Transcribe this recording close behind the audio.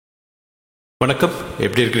வணக்கம்,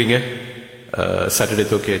 எப்படி இருக்கிறீங்க? சாட்டர்டே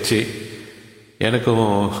தூக்கியாச்சு. எனக்கும்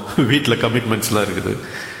வீட்டில் கமிட்மெண்ட்ஸ்லாம் இருக்குது.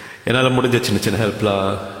 என்னால் முடிஞ்ச சின்ன சின்ன ஹெல்ப்லாம்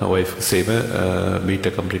ஒய்ஃபுக்கு செய்வேன்.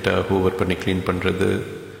 வீட்டை கம்ப்ளீட்டாக ஹூவர் பண்ணி க்ளீன் பண்ணுறது,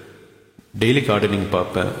 டெய்லி கார்டனிங்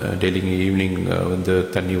பார்ப்பேன். டெய்லி ஈவினிங் வந்து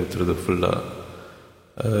தண்ணி ஊற்றுறது ஃபுல்லாக.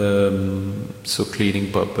 ஸோ க்ளீனிங்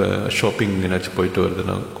பார்ப்பேன். ஷாப்பிங் என்னாச்சும் போயிட்டு வருது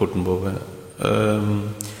நான் கூட்டின்னு போவேன்.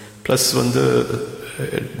 ப்ளஸ் வந்து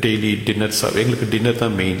டெய்லி டின்னர் எங்களுக்கு டின்னர்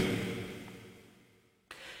தான் மெயின்.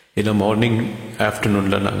 ஏன்னா மார்னிங்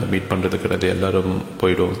ஆஃப்டர்நூனில் நாங்கள் மீட் பண்ணுறது கிடையாது. எல்லோரும்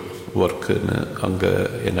போயிடும் ஒர்க்குன்னு, அங்கே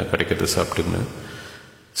என்ன கிடைக்கிறது சாப்பிட்டுன்னு.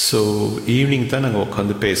 ஸோ ஈவினிங் தான் நாங்கள்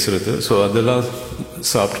உட்காந்து பேசுகிறது. ஸோ அதெல்லாம்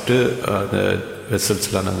சாப்பிட்டுட்டு அந்த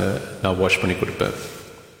வெசல்ஸ்லாம் நான் வாஷ் பண்ணி கொடுப்பேன்.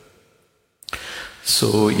 ஸோ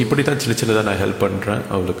இப்படி தான் சின்ன சின்னதாக நான் ஹெல்ப் பண்ணுறேன்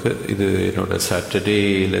அவளுக்கு. இது என்னோடய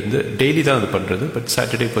சாட்டர்டேலேருந்து டெய்லி தான் அது பண்ணுறது. பட்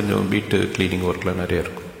சாட்டர்டே கொஞ்சம் வீட்டு க்ளீனிங் ஒர்க்லாம் நிறையா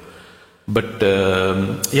இருக்கும். பட்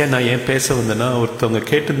நான் ஏன் பேச வந்தேன்னா, ஒருத்தவங்க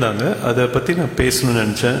கேட்டிருந்தாங்க, அதை பற்றி நான் பேசணும்னு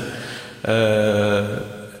நினச்சேன்.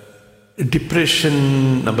 டிப்ரெஷன்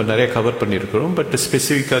நம்ம நிறைய கவர் பண்ணியிருக்கிறோம், பட்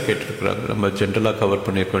ஸ்பெசிஃபிக்காக கேட்டிருக்கிறாங்க. நம்ம ஜென்ரலாக கவர்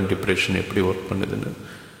பண்ணியிருக்கோம் டிப்ரெஷன் எப்படி ஒர்க் பண்ணுதுன்னு.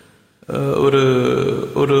 ஒரு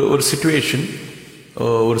ஒரு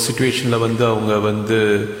ஒரு சுச்சுவேஷனில் வந்து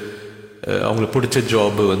அவங்களுக்கு பிடிச்ச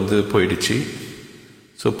ஜாபு வந்து போயிடுச்சு.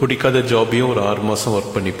 ஸோ பிடிக்காத ஜாபையும் ஒரு 6 மாதம்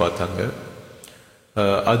ஒர்க் பண்ணி பார்த்தாங்க.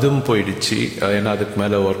 அதுவும் போயிடுச்சு. ஏன்னா அதுக்கு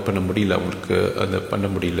மேலே ஒர்க் பண்ண முடியல, அவங்களுக்கு அதை பண்ண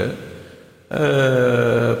முடியல.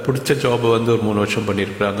 பிடிச்ச ஜாபை வந்து ஒரு 3 வருஷம்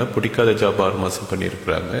பண்ணியிருக்கிறாங்க, பிடிக்காத ஜாப் 6 மாதம்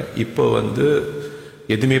பண்ணியிருக்கிறாங்க. இப்போ வந்து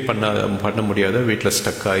எதுவுமே பண்ண முடியாத வீட்டில்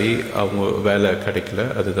ஸ்டக் ஆகி அவங்க வேலை கிடைக்கல.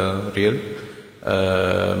 அதுதான் real.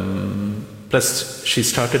 Plus she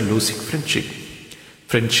started losing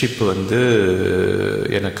friendship வந்து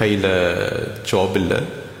எனக்கு கையில் ஜாப் இல்லை,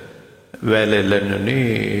 வேலை இல்லைன்னு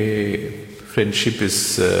ஃப்ரெண்ட்ஷிப் இஸ்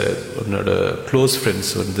உன்னோட க்ளோஸ் ஃப்ரெண்ட்ஸ்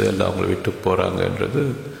வந்து எல்லாம் அவங்கள விட்டு போகிறாங்கன்றது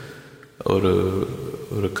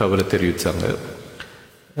ஒரு கவலை தெரிவித்தாங்க.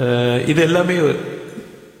 இது எல்லாமே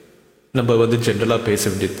நம்ம வந்து ஜென்ரலாக பேச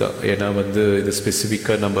வேண்டியது தான். ஏன்னா வந்து இது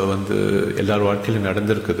ஸ்பெசிஃபிக்காக நம்ம வந்து எல்லார் வாழ்க்கையிலும்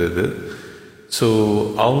நடந்திருக்குது இது. ஸோ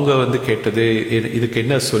அவங்க வந்து கேட்டது இதுக்கு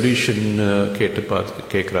என்ன சொல்யூஷன்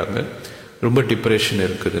கேட்குறாங்க. ரொம்ப டிப்ரெஷன்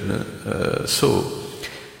இருக்குதுன்னு. So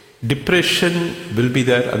depression will be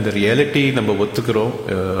there. அந்த ரியாலிட்டி நம்ம ஒத்துக்கிறோம்.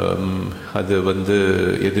 அது வந்து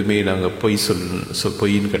எதுவுமே நாங்கள்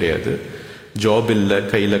பொய்ன்னு கிடையாது. ஜாப் இல்லை,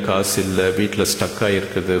 கையில் காசு இல்லை, வீட்டில் ஸ்டக்காக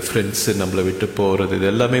இருக்குது, ஃப்ரெண்ட்ஸு நம்மளை விட்டு போகிறது, இது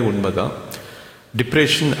எல்லாமே உண்மை தான்.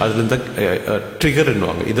 டிப்ரெஷன் அதுலேருந்து தான்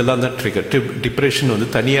ட்ரிகர்ன்னுவாங்க. இதெல்லாம் தான் ட்ரிகர். டிப்ரெஷன் வந்து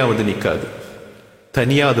தனியாக வந்து நிற்காது,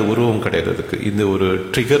 தனியாக அது உருவம் கிடையாது. அதுக்கு இந்த ஒரு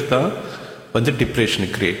ட்ரிகர் தான் வந்து டிப்ரெஷனை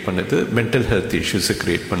க்ரியேட் பண்ணுது, மென்டல் ஹெல்த் இஷ்யூஸை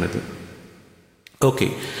க்ரியேட் பண்ணுது. ஓகே,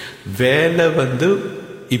 வேலை வந்து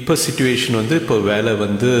இப்போ சிச்சுவேஷன் வந்து இப்போ வேலை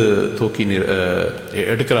வந்து தூக்கி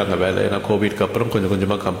எடுக்கிறாங்க வேலை. ஏன்னா கோவிட்க்கு அப்புறம் கொஞ்சம்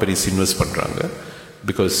கொஞ்சமாக கம்பெனிஸ் இன்வெஸ்ட் பண்ணுறாங்க.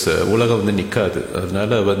 பிகாஸ் உலகம் வந்து நிற்காது.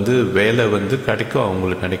 அதனால வந்து வேலை வந்து கிடைக்கும்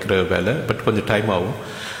அவங்களுக்கு நினைக்கிற வேலை. பட் கொஞ்சம் டைம் ஆகும்.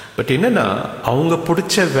 பட் என்னென்னா அவங்க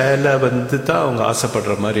பிடிச்ச வேலை வந்து தான் அவங்க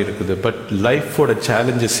ஆசைப்படுற மாதிரி இருக்குது. பட் லைஃபோட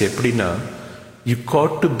சேலஞ்சஸ் எப்படின்னா, you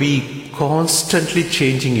got to be constantly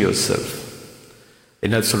changing your self.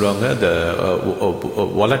 என்ன சொல்லுவாங்க, அந்த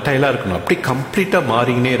வாலட்டைலாக இருக்கணும், அப்படி கம்ப்ளீட்டாக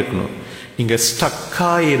மாறிக்கினே இருக்கணும். நீங்கள்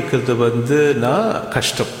ஸ்டக்காக இருக்கிறது வந்துனா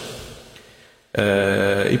கஷ்டம்.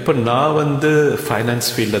 இப்போ நான் வந்து ஃபைனான்ஸ்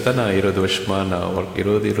ஃபீல்டில் தான் நான் 20 வருஷமாக நான்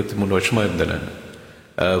 23 வருஷமாக இருந்தேன்.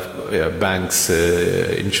 நான் banks,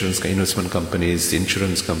 investment companies,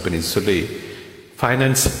 insurance companies சொல்லி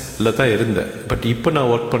ஃபைனான்ஸில் தான் இருந்தேன். பட் இப்போ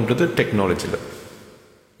நான் ஒர்க் பண்ணுறது டெக்னாலஜியில்.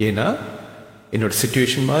 ஏன்னா என்னோடய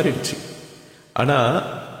சிச்சுவேஷன் மாறிடுச்சு. ஆனால்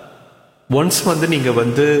ஒன்ஸ் வந்து நீங்கள்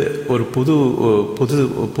வந்து ஒரு புது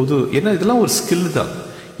ஏன்னா இதெல்லாம் ஒரு ஸ்கில் தான்.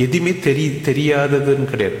 எதுவுமே தெரியாததுன்னு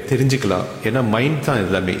கிடையாது, தெரிஞ்சுக்கலாம். ஏன்னா மைண்ட் தான்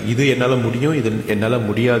எல்லாமே. இது என்னால் முடியும், இது என்னால்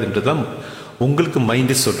முடியாதுன்றது தான் உங்களுக்கு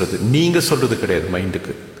மைண்டு சொல்கிறது, நீங்கள் சொல்கிறது கிடையாது.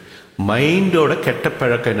 மைண்டோட கெட்ட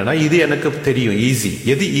பழக்கம் என்னென்னா, இது எனக்கு தெரியும் ஈஸி,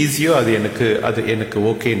 எது ஈஸியோ அது எனக்கு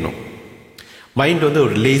ஓகேன்னும். மைண்ட் வந்து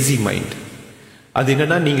ஒரு லேசி மைண்ட். அது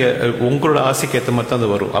என்னென்னா, நீங்கள் உங்களோட ஆசைக்கு ஏற்ற மாதிரி தான்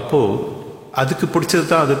அது வரும். அப்போது அதுக்கு பிடிச்சது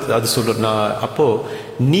தான் அது சொல்கிறேன் நான். அப்போது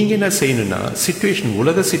நீங்கள் என்ன செய்யணும்னா,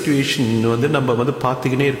 உலக சிச்சுவேஷன் வந்து நம்ம வந்து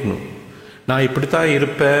பார்த்துக்கினே இருக்கணும். நான் இப்படி தான்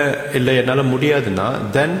இருப்பேன், இல்லை என்னால் முடியாதுன்னா,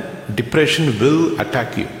 தென் டிப்ரெஷன் வில்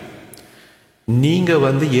அட்டாக் யூ. நீங்கள்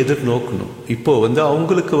வந்து எதிர்நோக்கணும். இப்போது வந்து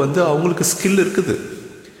அவங்களுக்கு ஸ்கில் இருக்குது,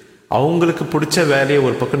 அவங்களுக்கு பிடிச்ச வேலையை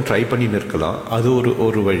ஒரு பக்கம் ட்ரை பண்ணின்னு இருக்கலாம். அது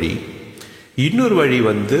ஒரு வழி. இன்னொரு வழி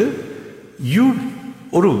வந்து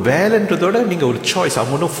ஒரு வேலைன்றதோட நீங்கள் ஒரு சாய்ஸ்.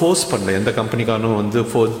 அவங்க ஒன்றும் ஃபோர்ஸ் பண்ணல, எந்த கம்பெனிக்காரும் வந்து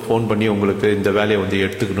ஃபோன் பண்ணி உங்களுக்கு இந்த வேலையை வந்து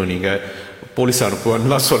எடுத்துக்கணும், நீங்கள் போலீஸ்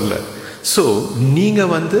அனுப்புவான்லாம் சொல்ல. ஸோ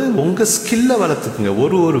நீங்கள் வந்து உங்கள் ஸ்கில்லை வளர்த்துக்குங்க.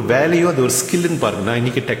 ஒரு வேலையும் அது ஒரு ஸ்கில்லுன்னு பாருங்கள். நான்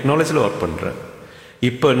இன்றைக்கி டெக்னாலஜியில் ஒர்க் பண்ணுறேன்.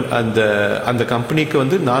 இப்போ அந்த கம்பெனிக்கு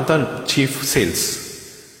வந்து நான் தான் சீஃப் சேல்ஸ்,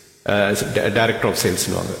 டைரக்டர் ஆஃப்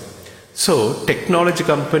சேல்ஸ்னுவாங்க. ஸோ டெக்னாலஜி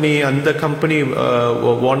கம்பெனி, அந்த கம்பெனி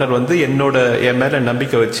ஓனர் வந்து என் மேலே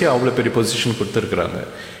நம்பிக்கை வச்சு அவ்வளோ பெரிய பொசிஷன் கொடுத்துருக்குறாங்க.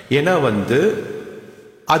 ஏன்னா வந்து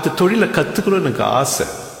அது தொழிலை கற்றுக்கணும்னு எனக்கு ஆசை,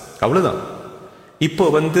 அவ்வளோதான். இப்போ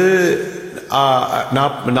வந்து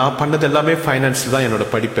நான் பண்ணது எல்லாமே ஃபைனான்ஸில் தான், என்னோட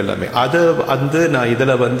படிப்பு எல்லாமே. அதை வந்து நான்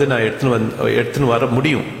இதில் வந்து நான் எடுத்துன்னு வர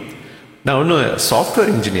முடியும். நான் ஒன்றும்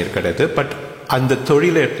சாஃப்ட்வேர் இன்ஜினியர் கிடையாது. பட் அந்த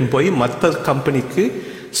தொழிலை எடுத்துன்னு போய் மற்ற கம்பெனிக்கு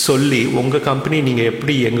சொல்லி, உங்கள் கம்பெனி நீங்கள்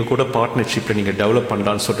எப்படி எங்கள் கூட பார்ட்னர்ஷிப்பில் நீங்கள் டெவலப்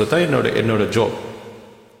பண்ணலான்னு சொல்கிறது தான் என்னோட ஜாப்.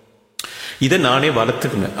 இதை நானே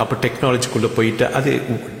வளர்த்துக்கினேன். அப்போ டெக்னாலஜிக்குள்ளே போயிட்டு அது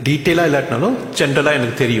டீட்டெயிலாக இல்லாட்டினாலும் ஜென்ரலாக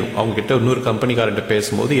எனக்கு தெரியும். அவங்ககிட்ட இன்னொரு கம்பெனிக்காரன்ட்ட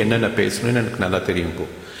பேசும்போது என்னென்ன பேசணும்னு எனக்கு நல்லா தெரியும். இப்போ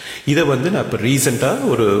இதை வந்து நான் இப்போ ரீசெண்டாக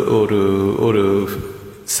ஒரு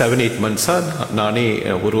 7-8 மந்த்ஸாக நானே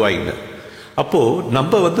உருவாகினேன். அப்போது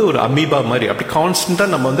நம்ம வந்து ஒரு அமீபா மாதிரி அப்படி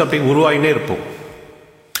கான்ஸ்டண்ட்டாக நம்ம வந்து அப்படியே உருவாகினே இருப்போம்.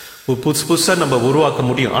 புதுசாக நம்ம உருவாக்க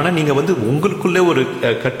முடியும். ஆனால் நீங்கள் வந்து உங்களுக்குள்ளே ஒரு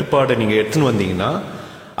கட்டுப்பாடை நீங்கள் எடுத்துன்னு வந்தீங்கன்னா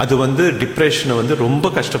அது வந்து டிப்ரெஷனை வந்து ரொம்ப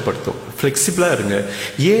கஷ்டப்படுத்தும். ஃப்ளெக்சிபிளாக இருங்க.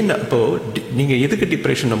 ஏன் இப்போது நீங்கள் எதுக்கு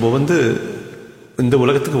டிப்ரெஷன்? நம்ம வந்து இந்த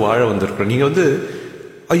உலகத்துக்கு வாழ வந்திருக்கிறோம். நீங்கள் வந்து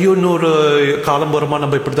ஐயோ இன்னொரு காலம்புறமாக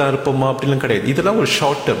நம்ம இப்படி தான் இருப்போமா அப்படிலாம் கிடையாது. இதெல்லாம் ஒரு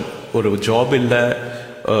ஷார்ட் டேர்ம். ஒரு ஜாப் இல்லை,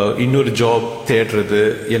 இன்னொரு ஜாப் தேடுறது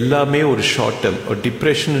எல்லாமே ஒரு ஷார்ட் டேர்ம். ஒரு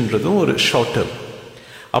டிப்ரெஷன்ன்றதும் ஒரு ஷார்ட் டேர்ம்.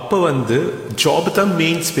 அப்போ வந்து ஜாப் தான்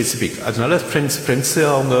மெயின் ஸ்பெசிஃபிக். அதனால ஃப்ரெண்ட்ஸு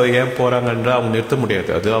அவங்க ஏன் போகிறாங்கன்ற அவங்க நிறுத்த முடியாது,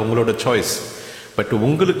 அது அவங்களோட சாய்ஸ். பட்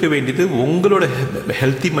உங்களுக்கு வேண்டியது, உங்களோட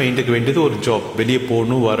ஹெல்த்தி மைண்டுக்கு வேண்டியது ஒரு ஜாப். வெளியே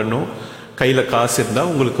போகணும், வரணும், கையில் காசு இருந்தால்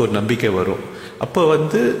உங்களுக்கு ஒரு நம்பிக்கை வரும். அப்போ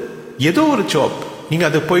வந்து ஏதோ ஒரு ஜாப், நீங்கள்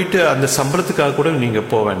அதை போயிட்டு அந்த சம்பளத்துக்காக கூட நீங்கள்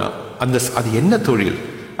போக வேணாம். அது என்ன தொழில்,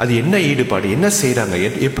 அது என்ன ஈடுபாடு, என்ன செய்கிறாங்க,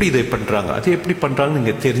 எப்படி இதை பண்ணுறாங்க, அது எப்படி பண்ணுறாங்கன்னு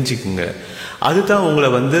நீங்கள் தெரிஞ்சுக்குங்க. அதுதான் உங்களை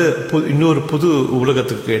வந்து இன்னொரு புது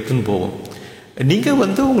உலகத்துக்கு எடுத்துன்னு போகும். நீங்கள்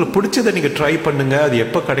வந்து உங்களுக்கு பிடிச்சதை நீங்கள் ட்ரை பண்ணுங்க, அது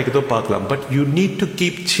எப்போ கிடைக்குதோ பார்க்கலாம். But you need to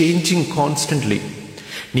keep changing constantly.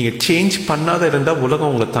 நீங்கள் சேஞ்ச் பண்ணாத இருந்தால் உலகம்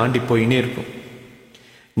உங்களை தாண்டி போயினே இருக்கும்.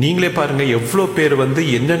 நீங்களே பாருங்க, எவ்வளோ பேர் வந்து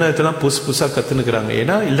என்னென்ன இதெல்லாம் புதுசாக கற்றுனுக்குறாங்க.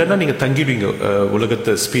 ஏன்னா இல்லைன்னா நீங்கள் தங்கிடுவீங்க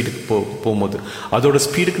உலகத்தை ஸ்பீடுக்கு போகும்போது. அதோட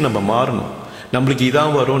ஸ்பீடுக்கு நம்ம மாறணும். நம்மளுக்கு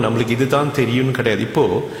இதான் வரும், நம்மளுக்கு இதுதான் தெரியும்னு கிடையாது.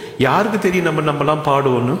 இப்போது யாருக்கு தெரியும் நம்மலாம்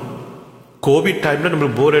பாடுவோன்னு? கோவிட் டைமில்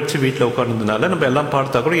நம்மளுக்கு போர் அடிச்சு வீட்டில் உட்காந்துனால நம்ம எல்லாம்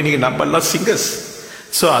பார்த்தா கூட இன்றைக்கி நம்ம எல்லாம் சிங்கர்ஸ்.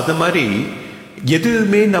 ஸோ அது மாதிரி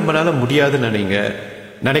எதுவுமே நம்மளால் முடியாதுன்னு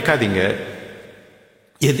நினைக்காதீங்க.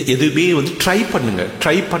 எதுவுமே வந்து ட்ரை பண்ணுங்க.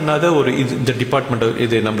 ட்ரை பண்ணாத ஒரு இந்த டிபார்ட்மெண்ட்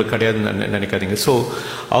இது நம்மளுக்கு கிடையாதுன்னு நினைக்காதீங்க. ஸோ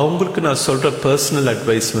அவங்களுக்கு நான் சொல்கிற பர்சனல்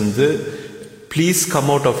அட்வைஸ் வந்து, please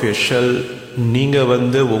come out of your shell. நீங்கள்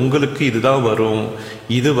வந்து உங்களுக்கு இதுதான் வரும்,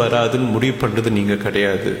 இது வராதுன்னு முடிவு பண்ணுறது நீங்கள்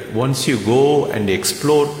கிடையாது. Once you go and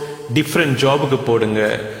explore, different ஜாபுக்கு போடுங்க.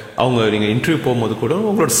 நீங்கள் இன்டர்வியூ போகும்போது கூட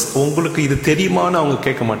உங்களுக்கு இது தெரியுமான்னு அவங்க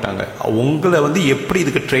கேட்க மாட்டாங்க. உங்களை வந்து எப்படி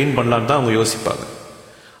இதுக்கு ட்ரெயின் பண்ணலான்னு தான் அவங்க யோசிப்பாங்க.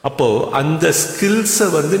 அப்போது அந்த ஸ்கில்ஸை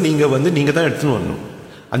வந்து நீங்கள் தான் எடுத்துன்னு வரணும்.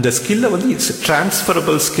 அந்த ஸ்கில்லை வந்து இட்ஸ்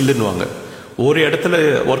டிரான்ஸ்ஃபரபிள் ஸ்கில்லுன்னுவாங்க. ஒரு இடத்துல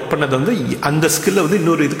ஒர்க் பண்ணதை வந்து அந்த ஸ்கில்லை வந்து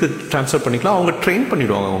இன்னொரு இதுக்கு ட்ரான்ஸ்ஃபர் பண்ணிக்கலாம். அவங்க ட்ரெயின்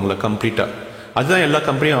பண்ணிவிடுவாங்க அவங்கள கம்ப்ளீட்டாக. அதுதான் எல்லா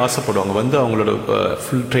கம்பெனியும் ஆசைப்படுவாங்க. வந்து அவங்களோட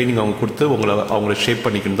ஃபுல் ட்ரைனிங் அவங்க கொடுத்து அவங்கள ஷேப்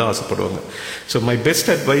பண்ணிக்கணும்னு தான் ஆசைப்படுவாங்க. So my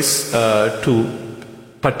best advice to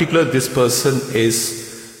particular this person is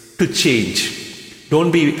to change.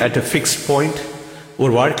 Don't be at a fixed point.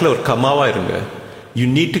 ஒரு வாழ்க்கையில் ஒரு கமாவாக இருங்க. You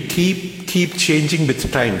need to keep changing with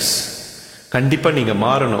times. கண்டிப்பாக நீங்கள்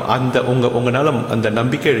மாறணும். உங்களால் அந்த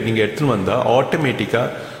நம்பிக்கை நீங்கள் எடுத்துன்னு வந்தால்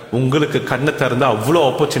ஆட்டோமேட்டிக்காக உங்களுக்கு கண்ணை திறந்தா அவ்வளோ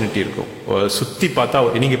ஆப்பர்ச்சுனிட்டி இருக்கும். சுற்றி பார்த்தா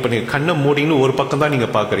நீங்கள் இப்போ கண்ணை மூடிங்கன்னு ஒரு பக்கம் தான்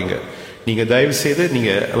நீங்கள் பார்க்குறீங்க. நீங்கள் தயவு செய்து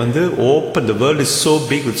நீங்கள் வந்து open. The world is so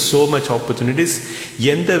big with so much opportunities.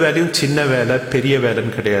 எந்த வேலையும் சின்ன வேலை பெரிய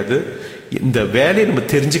வேலைன்னு கிடையாது. இந்த வேலையை நம்ம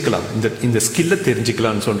தெரிஞ்சுக்கலாம், இந்த ஸ்கில்லை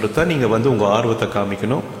தெரிஞ்சுக்கலாம்னு சொல்கிறது தான் நீங்கள் வந்து உங்கள் ஆர்வத்தை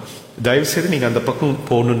காமிக்கணும். தயவுசெய்து நீங்கள் அந்த பக்கம்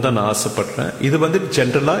போகணுன்னு தான் நான் ஆசைப்பட்றேன். இது வந்து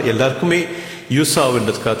ஜென்ரலாக எல்லாருக்குமே யூஸ்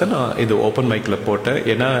ஆகுன்றதுக்காக தான் நான் இது ஓப்பன் மைக்கில் போட்டேன்.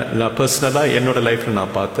 ஏன்னா நான் பர்சனலாக என்னோடய லைஃப்பில்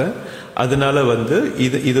நான் பார்த்தேன். அதனால வந்து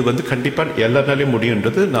இது வந்து கண்டிப்பாக எல்லாருனாலையும்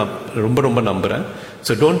முடியுன்றது நான் ரொம்ப ரொம்ப நம்புகிறேன்.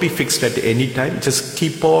 So don't be fixed at any time. Just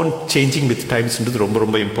keep on changing with டைம்ஸ்ன்றது ரொம்ப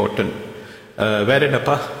ரொம்ப இம்பார்ட்டன்ட். வேறு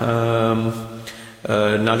என்னப்பா,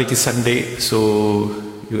 நாளைக்கு சண்டே. ஸோ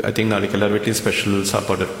ஐ திங்க் நாளைக்கு எல்லார் வீட்லேயும் ஸ்பெஷல்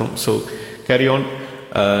சாப்பாடு இருக்கும். So carry on.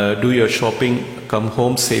 Do your shopping, come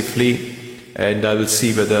home safely, and I will see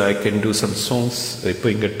whether I can do some songs. இப்போ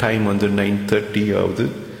இங்கே டைம் வந்து 9:30 ஆகுது.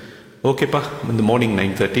 ஓகேப்பா, in the morning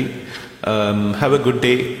 9:30. Have a good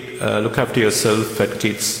day. Look after yourself and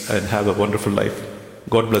kids and have a wonderful life.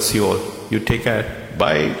 God bless you all. You take care.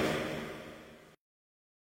 Bye.